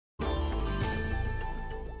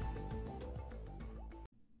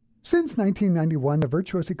Since 1991, the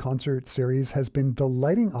Virtuosi concert series has been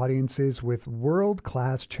delighting audiences with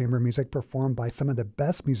world-class chamber music performed by some of the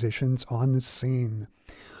best musicians on the scene.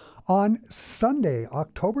 On Sunday,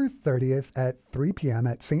 October 30th at 3 p.m.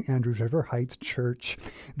 at St. Andrew's River Heights Church,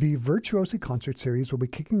 the Virtuosi concert series will be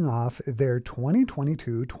kicking off their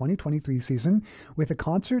 2022-2023 season with a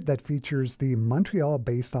concert that features the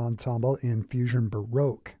Montreal-based ensemble Infusion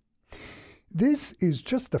Baroque. This is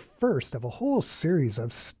just the first of a whole series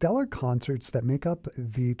of stellar concerts that make up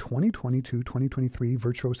the 2022-2023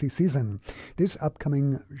 Virtuosi season. This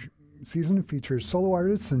upcoming season features solo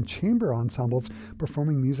artists and chamber ensembles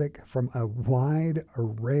performing music from a wide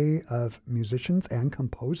array of musicians and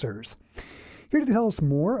composers. Here to tell us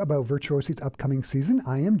more about Virtuosi's upcoming season,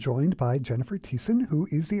 I am joined by Jennifer Thiessen, who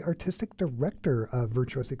is the artistic director of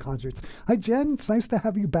Virtuosi Concerts. Hi, Jen. It's nice to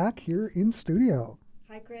have you back here in studio.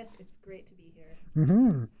 Hi, Chris. It's great to be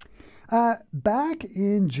here. Back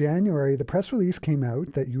in January, the press release came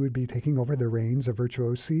out that you would be taking over the reins of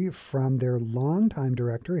Virtuosi from their longtime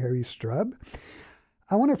director, Harry Strub.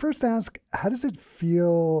 I want to first ask, how does it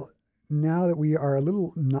feel now that we are a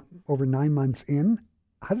little over 9 months in?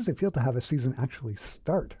 How does it feel to have a season actually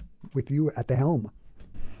start with you at the helm?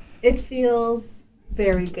 It feels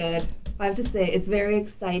very good. I have to say, it's very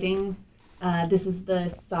exciting. This is the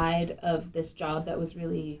side of this job that was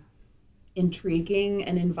really intriguing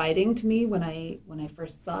and inviting to me when I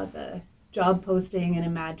first saw the job posting and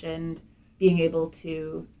imagined being able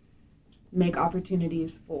to make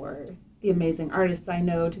opportunities for the amazing artists I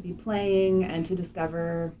know to be playing and to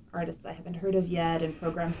discover artists I haven't heard of yet and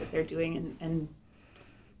programs that they're doing and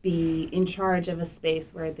be in charge of a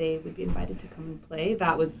space where they would be invited to come and play.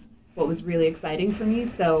 That was what was really exciting for me.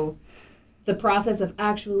 So the process of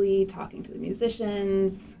actually talking to the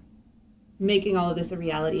musicians, making all of this a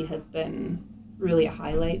reality has been really a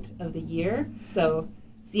highlight of the year. So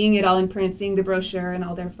seeing it all in print, seeing the brochure and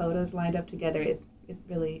all their photos lined up together, it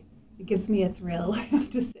gives me a thrill, I have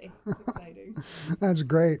to say. It's exciting. That's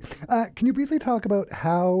great. Can you briefly talk about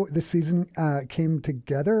how the season came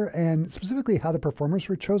together and specifically how the performers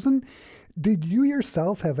were chosen? Did you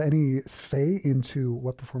yourself have any say into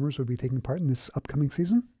what performers would be taking part in this upcoming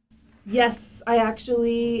season? Yes, a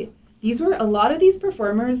lot of these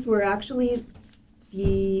performers were actually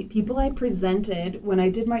the people I presented when I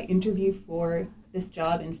did my interview for this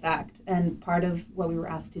job, in fact. And part of what we were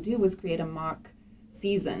asked to do was create a mock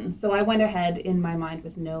season. So I went ahead in my mind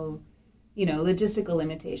with no, logistical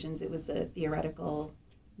limitations. It was a theoretical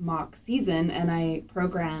mock season, and I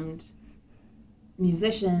programmed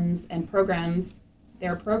musicians and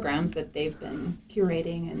their programs that they've been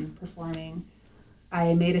curating and performing.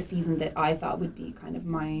 I made a season that I thought would be kind of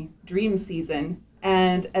my dream season.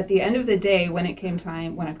 And at the end of the day, when I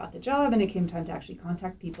got the job and it came time to actually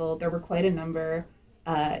contact people, there were quite a number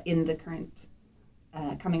in the current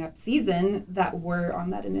coming up season that were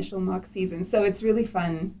on that initial mock season. So it's really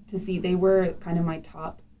fun to see. They were kind of my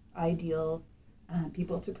top ideal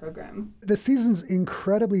people to program. The season's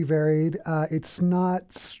incredibly varied. It's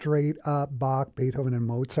not straight up Bach, Beethoven, and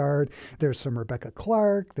Mozart. There's some Rebecca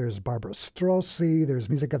Clark. There's Barbara Strossi. There's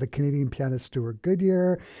music of the Canadian pianist Stuart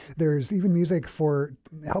Goodyear. There's even music for,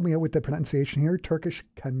 help me out with the pronunciation here, Turkish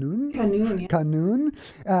Kanun? Kanun, yeah. Kanun.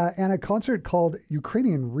 And a concert called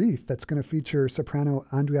Ukrainian Wreath that's going to feature soprano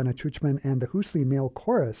Andriana Chuchman and the Husli male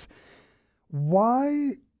chorus.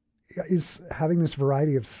 Why is having this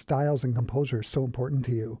variety of styles and composers so important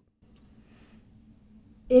to you?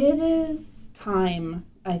 It is time,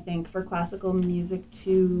 I think, for classical music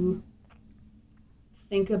to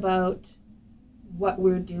think about what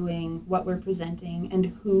we're doing, what we're presenting,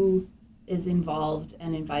 and who is involved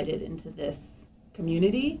and invited into this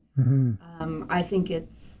community. Mm-hmm. I think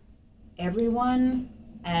it's everyone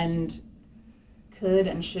and could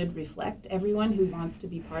and should reflect everyone who wants to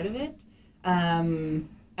be part of it.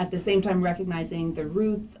 At the same time, recognizing the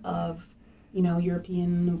roots of,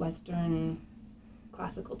 European, Western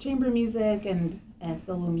classical chamber music and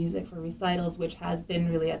solo music for recitals, which has been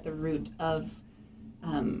really at the root of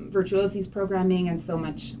Virtuosi's programming and so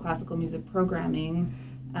much classical music programming.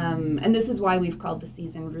 And this is why we've called the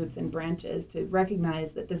season Roots and Branches, to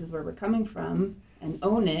recognize that this is where we're coming from and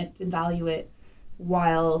own it and value it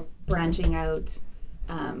while branching out,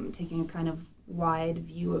 taking a kind of wide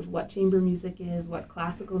view of what chamber music is, what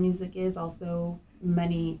classical music is. Also,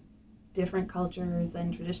 many different cultures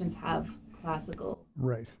and traditions have classical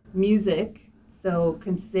music. So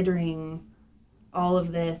considering all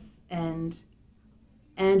of this and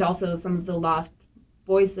also some of the lost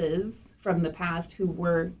voices from the past who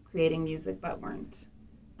were creating music but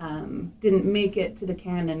didn't make it to the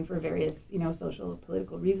canon for various, social,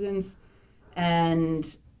 political reasons.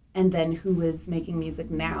 And and then who is making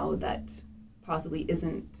music now that possibly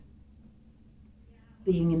isn't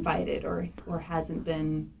being invited or hasn't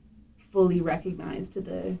been fully recognized to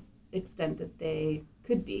the extent that they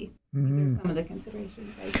could be. These are some of the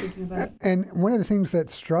considerations I was thinking about. And one of the things that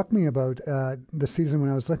struck me about the season when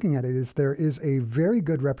I was looking at it is there is a very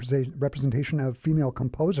good representation of female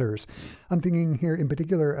composers. I'm thinking here in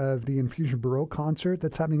particular of the Infusion Baroque concert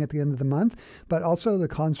that's happening at the end of the month, but also the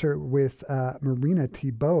concert with Marina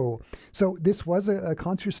Thibault. So this was a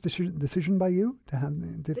conscious decision by you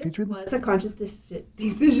to feature them? This was a conscious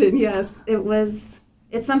decision, yes.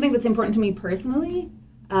 It's something that's important to me personally.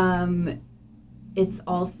 It's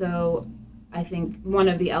also, I think, one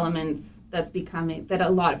of the elements that a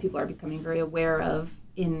lot of people are becoming very aware of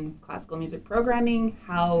in classical music programming,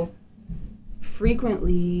 how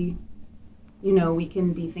frequently, we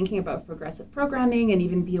can be thinking about progressive programming and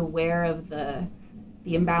even be aware of the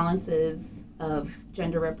imbalances of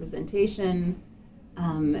gender representation.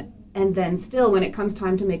 And then still, when it comes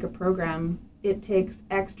time to make a program, it takes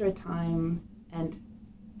extra time and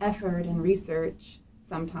effort and research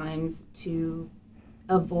sometimes to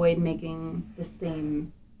avoid making the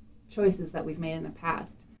same choices that we've made in the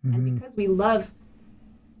past. And because we love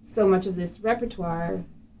so much of this repertoire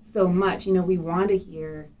so much, we want to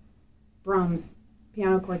hear Brahms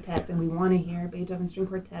piano quartets and we want to hear Beethoven string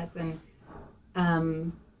quartets, and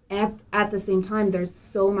at the same time there's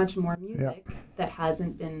so much more music that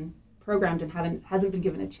hasn't been programmed and hasn't been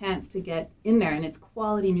given a chance to get in there, and it's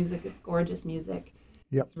quality music, it's gorgeous music.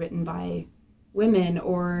 It's written by women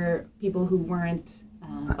or people who weren't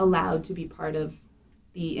allowed to be part of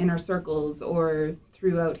the inner circles or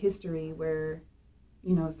throughout history were,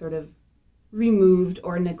 sort of removed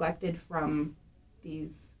or neglected from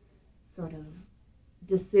these sort of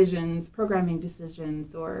decisions, programming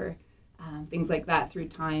decisions, or things like that through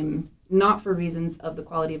time, not for reasons of the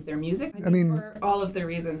quality of their music. I mean, for all of the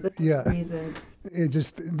reasons. Reasons. It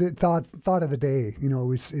just the thought of the day.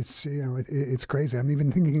 It's crazy. I'm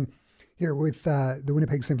even thinking here with the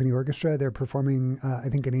Winnipeg Symphony Orchestra. They're performing, I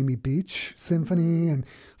think, an Amy Beach symphony, and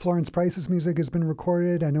Florence Price's music has been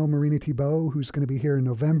recorded. I know Marina Thibault, who's going to be here in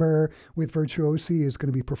November with Virtuosi, is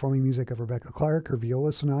going to be performing music of Rebecca Clark, her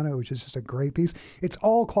viola sonata, which is just a great piece. It's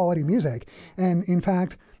all quality music. And in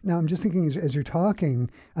fact, now I'm just thinking as you're talking,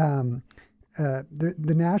 the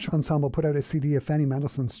National Ensemble put out a CD of Fanny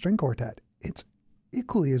Mendelssohn's string quartet. It's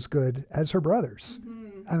equally as good as her brothers.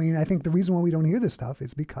 I mean, I think the reason why we don't hear this stuff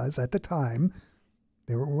is because at the time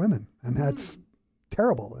they were women, and that's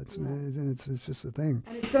terrible. It's just a thing.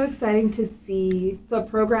 And it's so exciting to see a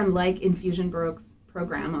program like Infusion Baroque's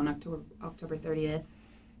program on October 30th,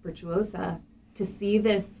 Virtuosa, to see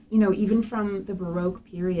this, even from the Baroque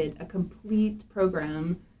period, a complete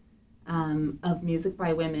program of music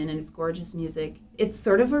by women, and it's gorgeous music. It's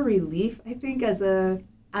sort of a relief, I think, as a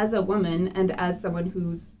woman and as someone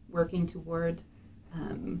who's working toward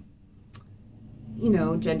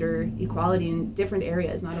gender equality in different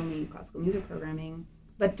areas, not only classical music programming,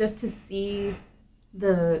 but just to see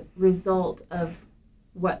the result of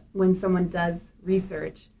when someone does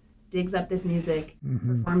research, digs up this music,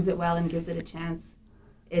 performs it well, and gives it a chance.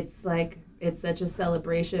 It's such a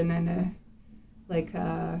celebration and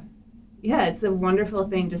it's a wonderful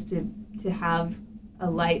thing just to have a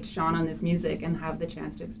light shone on this music and have the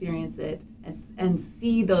chance to experience it and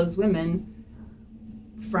see those women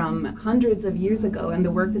from hundreds of years ago and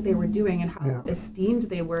the work that they were doing and how esteemed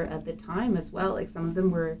they were at the time as well. Like, some of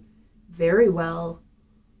them were very well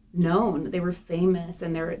known. They were famous,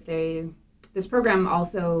 and this program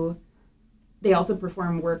also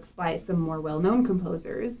perform works by some more well-known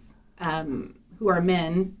composers who are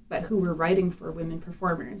men but who were writing for women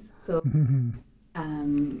performers. So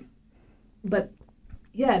but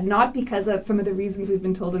not because of some of the reasons we've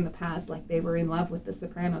been told in the past, like they were in love with the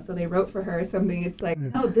soprano, so they wrote for her or something. It's like,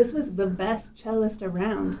 no, this was the best cellist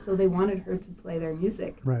around, so they wanted her to play their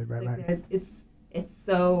music. Right. It's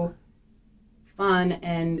so fun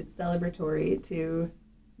and celebratory to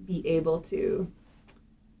be able to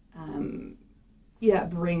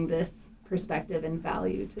bring this perspective and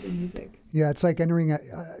value to the music. Yeah, it's like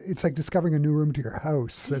it's like discovering a new room to your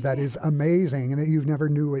house that is amazing and that you've never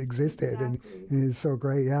knew existed. Exactly. And it's so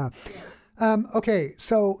great, yeah. Okay,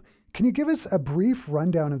 so can you give us a brief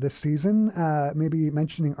rundown of this season, maybe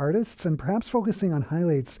mentioning artists and perhaps focusing on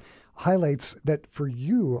highlights that for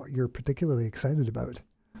you're particularly excited about?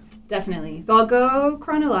 Definitely. So I'll go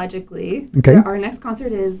chronologically. Okay. Our next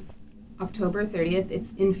concert is October 30th.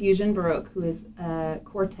 It's Infusion Baroque, who is a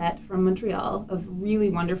quartet from Montreal of really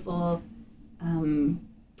wonderful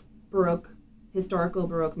historical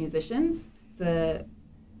Baroque musicians. It's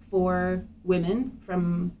 4 women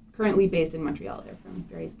from currently based in Montreal. They're from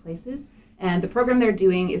various places. And the program they're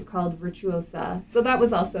doing is called Virtuosa. So that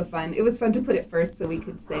was also fun. It was fun to put it first so we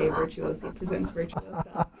could say Virtuosi presents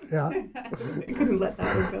Virtuosa. Yeah. I couldn't let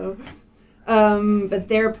that one go. But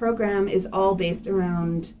their program is all based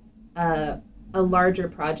around a larger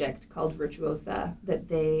project called Virtuosa that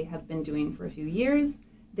they have been doing for a few years.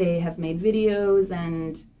 They have made videos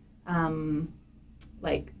and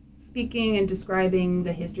like speaking and describing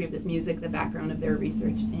the history of this music, the background of their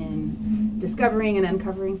research in discovering and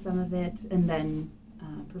uncovering some of it, and then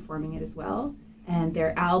performing it as well. And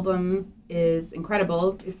their album is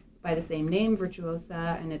incredible. It's by the same name,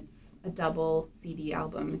 Virtuosa, and it's a double CD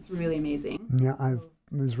album. It's really amazing. Yeah,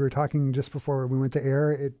 as we were talking just before we went to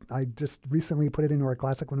air, I just recently put it into our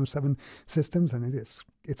Classic 107 systems, and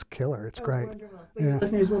it's killer. It's great. Wonderful. So your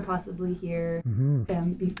listeners will possibly hear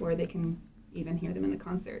them before they can even hear them in the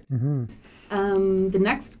concert. The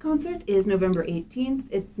next concert is November 18th.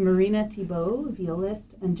 It's Marina Thibault,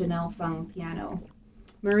 violist, and Janelle Fung, piano.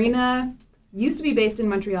 Marina used to be based in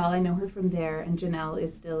Montreal. I know her from there, and Janelle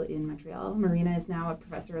is still in Montreal. Marina is now a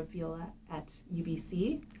professor of viola at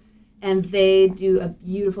UBC, and they do a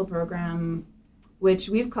beautiful program, which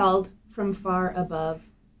we've called From Far Above,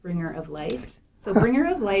 Bringer of Light. So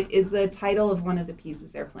Bringer of Light is the title of one of the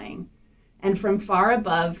pieces they're playing, and From Far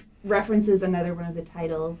Above references another one of the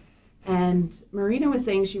titles. And Marina was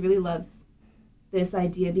saying she really loves this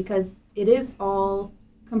idea because it is all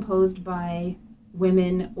composed by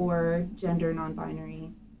women or gender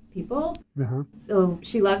non-binary people. So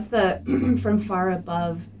she loves the from far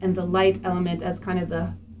above and the light element as kind of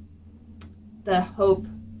the hope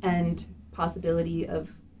and possibility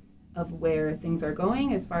of where things are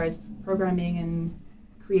going as far as programming and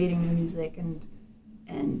creating new music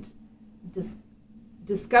and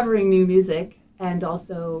discovering new music, and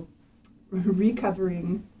also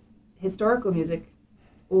recovering historical music,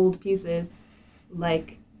 old pieces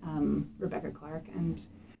like Rebecca Clark and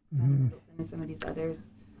Thiessen and some of these others,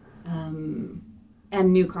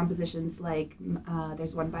 and new compositions like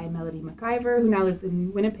there's one by Melody McIver, who now lives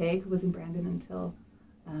in Winnipeg, who was in Brandon until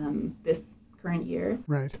this current year.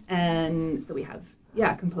 Right. And so we have,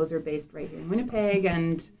 composer based right here in Winnipeg,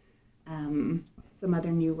 and some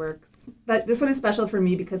other new works. But this one is special for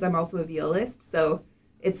me because I'm also a violist, so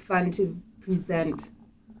it's fun to present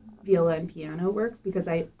viola and piano works because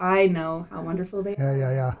I know how wonderful they are.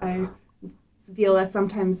 Yeah. Viola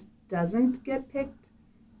sometimes doesn't get picked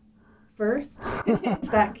first. It's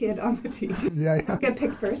that kid on the team. Yeah. They get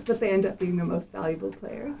picked first, but they end up being the most valuable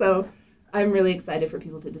player. So I'm really excited for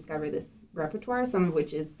people to discover this repertoire, some of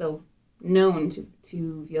which is so known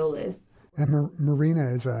to violists. And Marina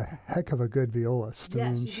is a heck of a good violist. Yeah,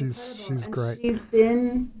 I mean, she's great. She's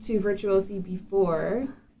been to Virtuosi before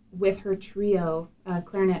with her trio,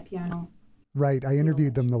 clarinet, piano. Right, I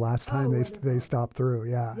interviewed them the last time wonderful. they stopped through.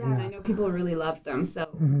 Yeah. And I know people really loved them, so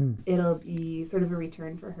it'll be sort of a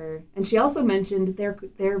return for her. And she also mentioned their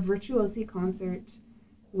Virtuosi concert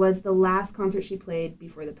was the last concert she played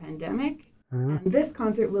before the pandemic. And this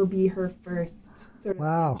concert will be her first sort of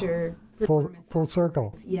major performance. Full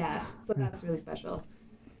circle. Yeah, so that's really special.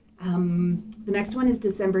 The next one is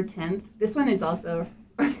December 10th. This one is also,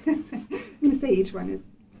 I'm going to say each one is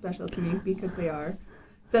special to me because they are.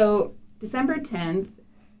 So December 10th,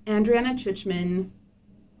 Andriana Chuchman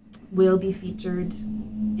will be featured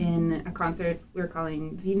in a concert we're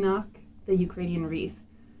calling Vinok, the Ukrainian Wreath.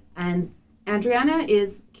 And Andriana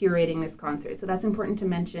is curating this concert, so that's important to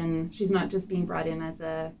mention. She's not just being brought in as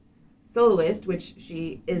a soloist, which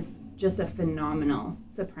she is just a phenomenal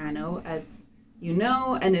soprano, as you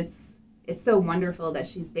know, and it's so wonderful that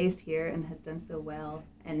she's based here and has done so well.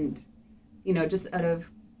 And, you know, just out of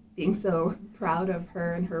being so proud of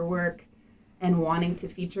her and her work and wanting to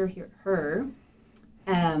feature her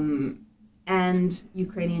and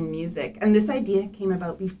Ukrainian music. And this idea came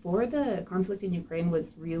about before the conflict in Ukraine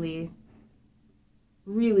was really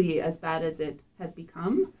as bad as it has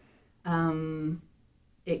become.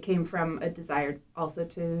 It came from a desire also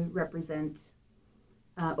to represent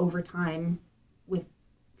over time with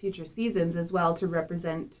future seasons as well, to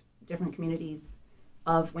represent different communities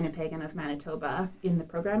of Winnipeg and of Manitoba in the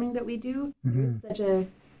programming that we do. So there's such a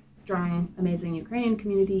strong, amazing Ukrainian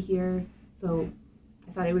community here. So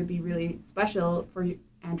I thought it would be really special for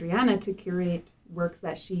Andriana to curate works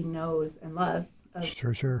that she knows and loves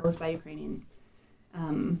composed by Ukrainian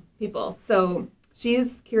people. So she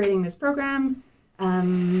is curating this program.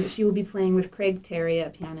 She will be playing with Craig Terry, a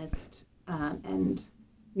pianist and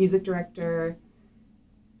music director,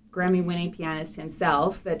 Grammy-winning pianist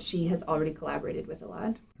himself, that she has already collaborated with a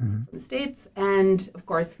lot from the States, and of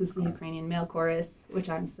course, who's the Ukrainian male chorus, which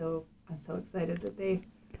I'm so excited that they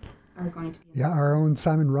are going to be. Yeah, our own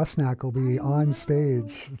Simon Rusnak will be on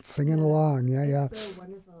stage singing along. Yeah. So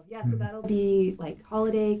wonderful. Yeah, so that'll be like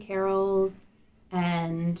holiday carols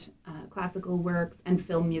and classical works and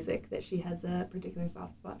film music that she has a particular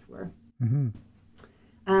soft spot for. Mm-hmm.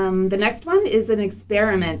 The next one is an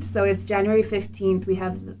experiment. So it's January 15th. We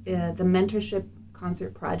have the Mentorship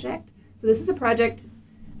Concert Project. So this is a project,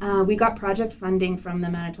 we got project funding from the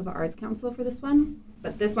Manitoba Arts Council for this one,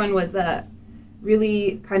 but this one was a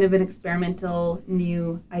really kind of an experimental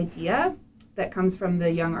new idea that comes from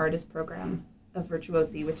the Young Artist Program of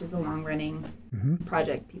Virtuosi, which is a long-running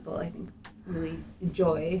project people, I think, really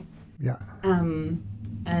enjoy. Yeah.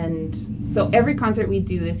 And so every concert we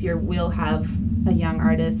do this year will have a young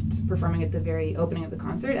artist performing at the very opening of the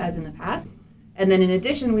concert, as in the past. And then in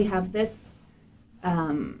addition, we have this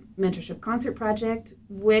mentorship concert project,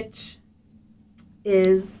 which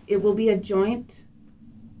it will be a joint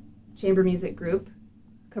chamber music group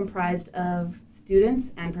comprised of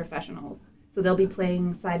students and professionals. So they'll be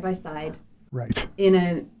playing side by side, right, in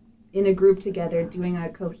a group together, doing a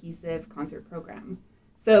cohesive concert program.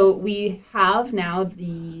 So we have now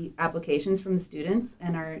the applications from the students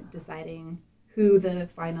and are deciding who the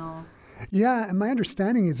final... Yeah, and my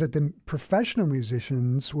understanding is that the professional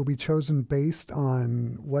musicians will be chosen based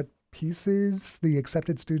on what pieces the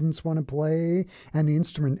accepted students want to play and the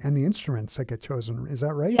instruments that get chosen. Is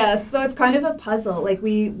that right? Yeah, so it's kind of a puzzle. Like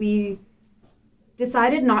we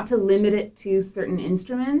decided not to limit it to certain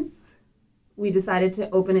instruments. We decided to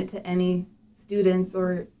open it to any students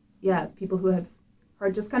or people who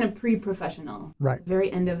are just kind of pre-professional, right,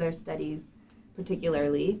 very end of their studies,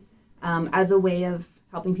 particularly, as a way of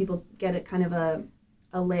helping people get a kind of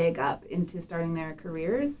a leg up into starting their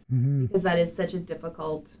careers, because that is such a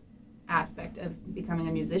difficult aspect of becoming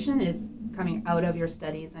a musician, is coming out of your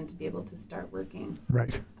studies and to be able to start working.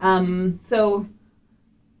 Right. So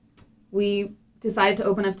we decided to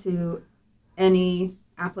open up to any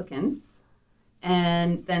applicants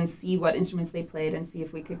and then see what instruments they played and see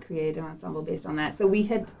if we could create an ensemble based on that. So we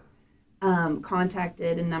had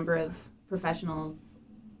contacted a number of professionals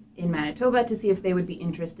in Manitoba to see if they would be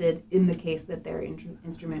interested in the case that their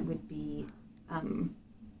instrument would be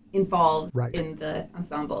involved in the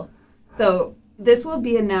ensemble. So this will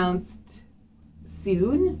be announced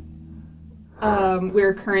soon.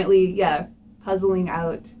 We're currently, puzzling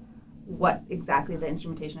out what exactly the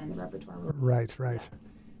instrumentation and the repertoire will be. Right. Yeah.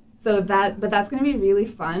 So but that's going to be really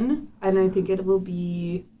fun, and I think it will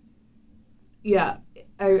be,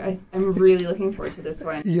 I'm really looking forward to this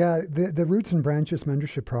one. Yeah, the Roots and Branches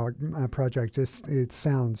Mentorship Project, it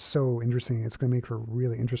sounds so interesting. It's going to make for a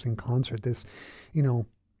really interesting concert. This,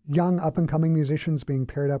 young up-and-coming musicians being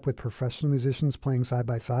paired up with professional musicians playing side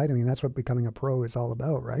by side. I mean, that's what becoming a pro is all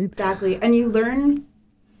about, right? Exactly, and you learn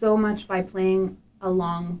so much by playing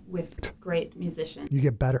along with great musicians. You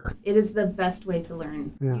get better. It is the best way to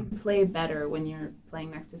learn. Yeah. You play better when you're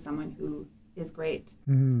playing next to someone who is great.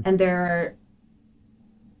 Mm-hmm. And there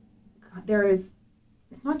is,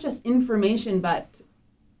 it's not just information, but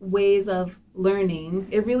ways of learning.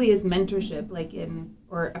 It really is mentorship,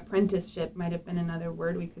 or apprenticeship might have been another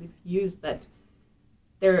word we could have used, but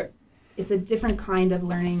it's a different kind of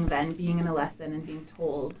learning than being in a lesson and being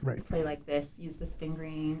told, play like this, use this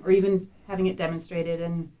fingering, or even having it demonstrated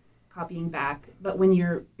and copying back. But when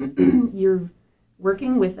you're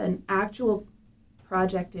working with an actual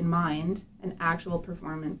project in mind, an actual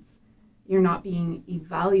performance, you're not being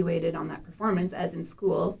evaluated on that performance as in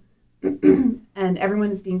school, and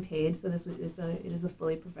everyone is being paid. So it is a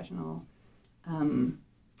fully professional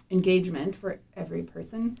engagement for every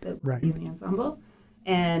person that will be in the ensemble.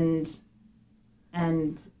 And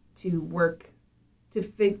to work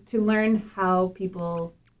to learn how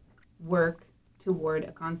people work toward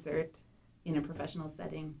a concert in a professional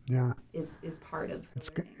setting is part of it's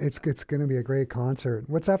going to be a great concert.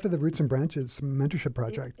 What's after the Roots and Branches Mentorship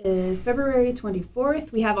Project? It is February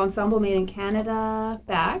 24th. We have Ensemble Made in Canada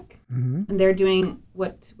back, and they're doing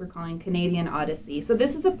what we're calling Canadian Odyssey. So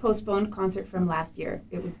this is a postponed concert from last year.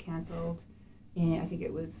 It was canceled I think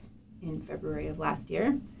it was in February of last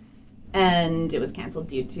year, and it was canceled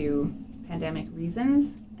due to pandemic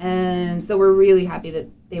reasons. And so we're really happy that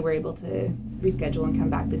they were able to reschedule and come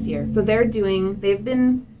back this year. So they've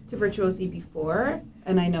been to Virtuosi before,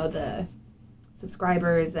 and I know the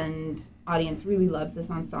subscribers and audience really loves this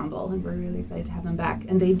ensemble, and we're really excited to have them back.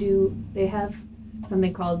 And they have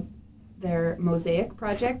something called their Mosaic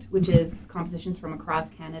Project, which is compositions from across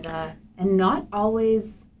Canada, and not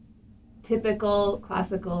always typical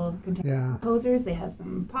classical contemporary composers. They have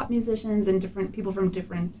some pop musicians and different people from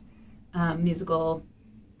different musical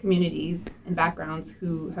communities and backgrounds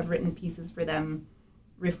who have written pieces for them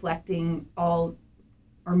reflecting all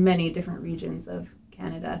or many different regions of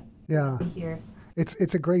Canada. Yeah. Here.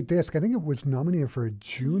 It's a great disc. I think it was nominated for a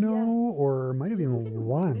Juno, Yes. or might have even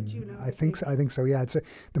won. Juno, I think so. I think so. Yeah,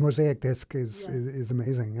 the Mosaic disc is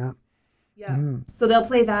amazing. Yeah. Yeah. So they'll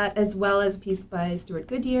play that as well as a piece by Stuart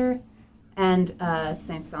Goodyear and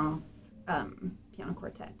Saint-Saëns piano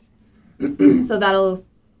quartet. So that'll,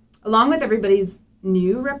 along with everybody's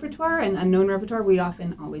new repertoire and unknown repertoire, we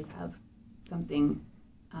often always have something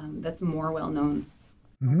that's more well known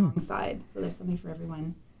alongside. So there's something for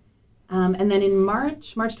everyone. And then in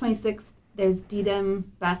March 26th, there's Didem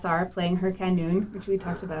Bassar playing her Canoon, which we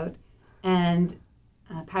talked about, and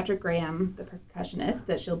Patrick Graham, the percussionist,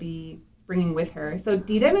 that she'll be bringing with her. So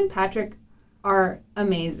Didem and Patrick are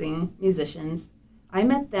amazing musicians. I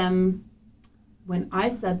met them when I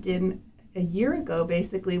subbed in a year ago,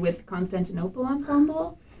 basically, with Constantinople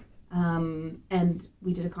Ensemble. And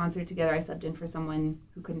we did a concert together. I subbed in for someone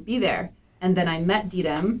who couldn't be there. And then I met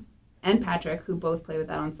Didem and Patrick, who both play with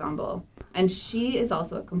that ensemble. And she is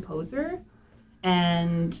also a composer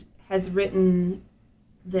and has written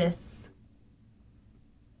this,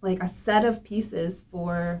 like a set of pieces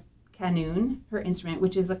for Canoon, her instrument,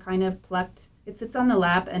 which is a kind of plucked, it sits on the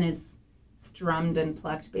lap and is strummed and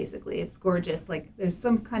plucked, basically. It's gorgeous. Like, there's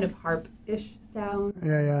some kind of harp-ish sound.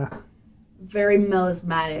 Yeah. Very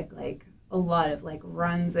melismatic, like a lot of like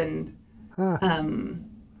runs and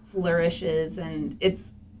flourishes, and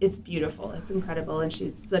it's beautiful. It's incredible, and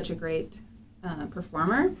she's such a great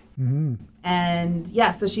performer. And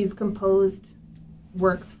yeah, so she's composed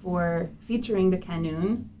works for featuring the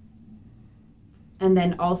Canoon, and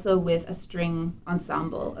then also with a string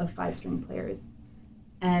ensemble of 5-string players.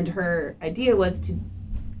 And her idea was to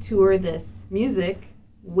tour this music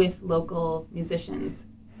with local musicians.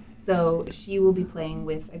 So she will be playing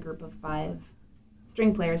with a group of 5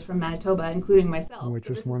 string players from Manitoba, including myself. Which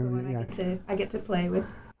so is one of the I get to play with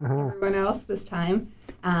everyone else this time.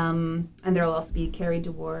 And there will also be Carrie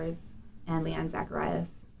DeWars and Leanne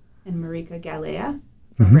Zacharias and Marika Galea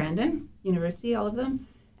from Brandon University, all of them,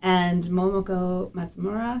 and Momoko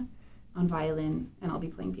Matsumura on violin, and I'll be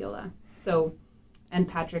playing viola. So, and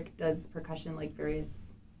Patrick does percussion, like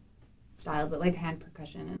various styles, like hand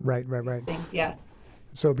percussion and Right. things. Yeah.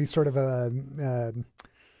 So it'd be sort of a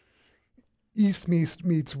East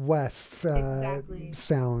meets West Exactly.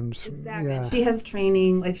 sound. Exactly. Yeah. She has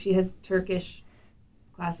training, like she has Turkish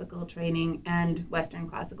classical training and Western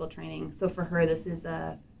classical training. So for her, this is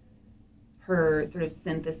her sort of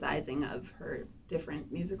synthesizing of her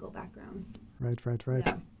different musical backgrounds. Right.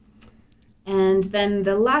 Yeah. And then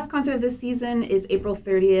the last concert of this season is April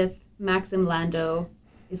 30th. Maxim Lando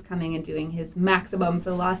is coming and doing his Maximum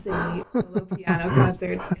Velocity solo piano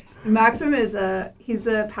concert. Maxim he's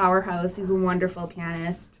a powerhouse. He's a wonderful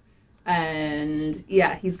pianist. And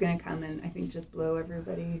yeah, he's going to come and I think just blow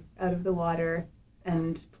everybody out of the water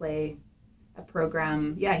and play a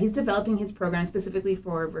program. Yeah, he's developing his program specifically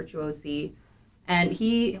for Virtuosi. And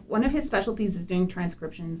one of his specialties is doing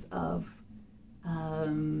transcriptions of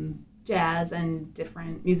jazz and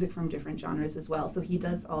different music from different genres as well. So he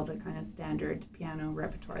does all the kind of standard piano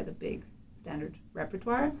repertoire, the big standard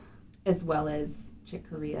repertoire, as well as Chick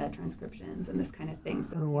Corea transcriptions and this kind of thing.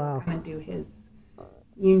 So he'll come and do his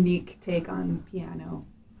unique take on piano.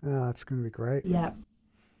 Oh, that's going to be great. Yeah.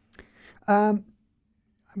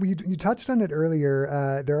 You touched on it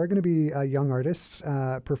earlier. There are going to be young artists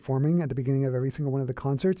performing at the beginning of every single one of the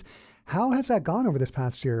concerts. How has that gone over this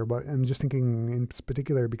past year? But I'm just thinking in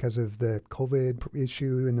particular because of the COVID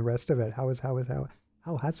issue and the rest of it. How has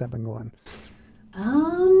that been going?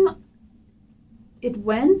 It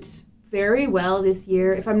went very well this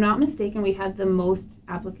year. If I'm not mistaken, we had the most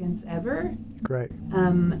applicants ever. Great.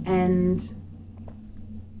 And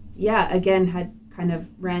yeah, again, had kind of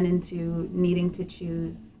ran into needing to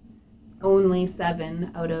choose only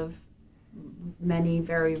 7 out of many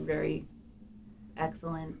very, very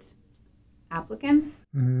excellent applicants,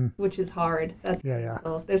 which is hard. That's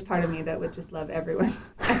painful. There's part of me that would just love everyone.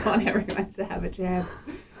 I want everyone to have a chance.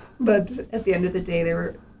 But at the end of the day,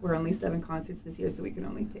 there were only 7 concerts this year, so we can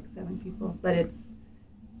only pick 7 people. But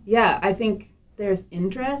I think there's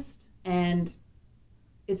interest, and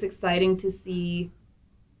it's exciting to see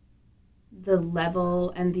the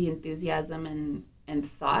level and the enthusiasm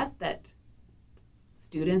and thought that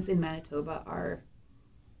students in Manitoba are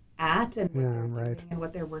at and what they're doing and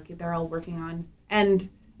what they're all working on. And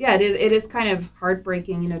yeah, it is kind of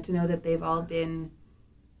heartbreaking, to know that they've all been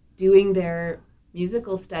doing their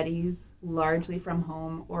musical studies largely from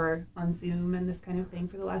home or on Zoom and this kind of thing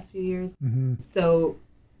for the last few years. So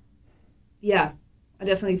yeah, I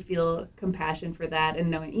definitely feel compassion for that, and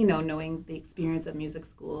knowing the experience of music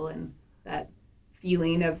school and that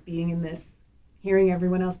feeling of being in this, hearing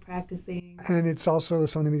everyone else practicing. And it's also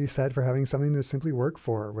something to be said for having something to simply work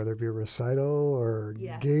for, whether it be a recital or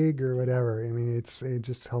gig or whatever. I mean, it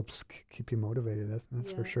just helps keep you motivated.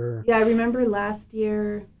 That's for sure. Yeah, I remember last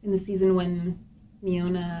year in the season when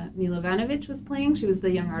Miona Milovanovic was playing. She was the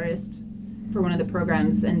young artist for one of the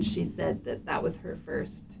programs, and she said that was her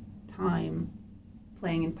first time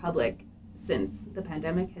playing in public since the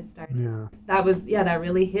pandemic had started. Yeah. That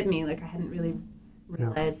really hit me. Like, I hadn't really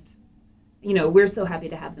realized, we're so happy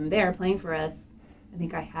to have them there playing for us. I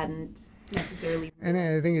think I hadn't necessarily. And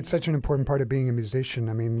I think it's such an important part of being a musician.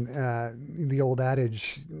 I mean, the old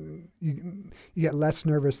adage, you get less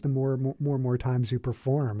nervous the more times you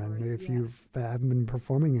perform. And if you haven't been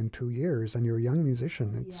performing in 2 years and you're a young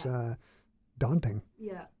musician, it's daunting.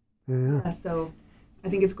 Yeah. So I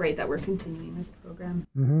think it's great that we're continuing this program.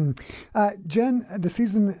 Jen, the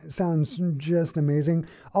season sounds just amazing.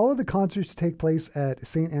 All of the concerts take place at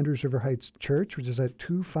St. Andrews River Heights Church, which is at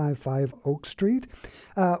 255 Oak Street.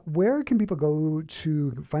 Where can people go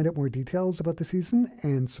to find out more details about the season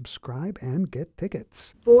and subscribe and get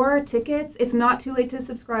tickets? For tickets, it's not too late to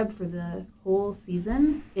subscribe for the whole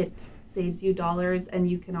season. It saves you dollars, and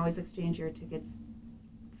you can always exchange your tickets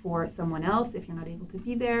for someone else if you're not able to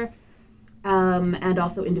be there. And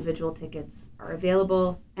also individual tickets are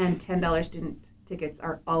available, and $10 student tickets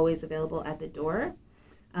are always available at the door.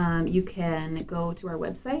 You can go to our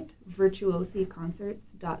website,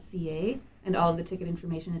 virtuosiconcerts.ca, and all of the ticket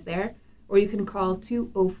information is there. Or you can call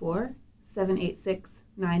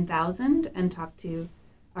 204-786-9000 and talk to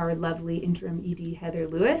our lovely interim ED, Heather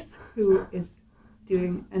Lewis, who is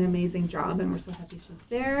doing an amazing job, and we're so happy she's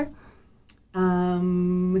there.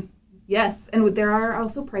 Yes, and there are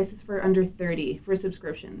also prices for under 30 for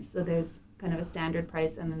subscriptions. So there's kind of a standard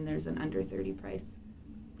price, and then there's an under 30 price,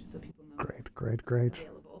 just so people know. Great.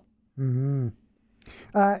 Available.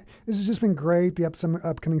 This has just been great. The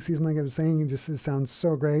upcoming season, like I was saying, it sounds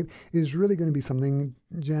so great. It is really going to be something.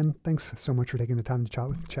 Jen, thanks so much for taking the time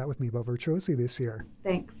to chat with me about Virtuosi this year.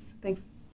 Thanks.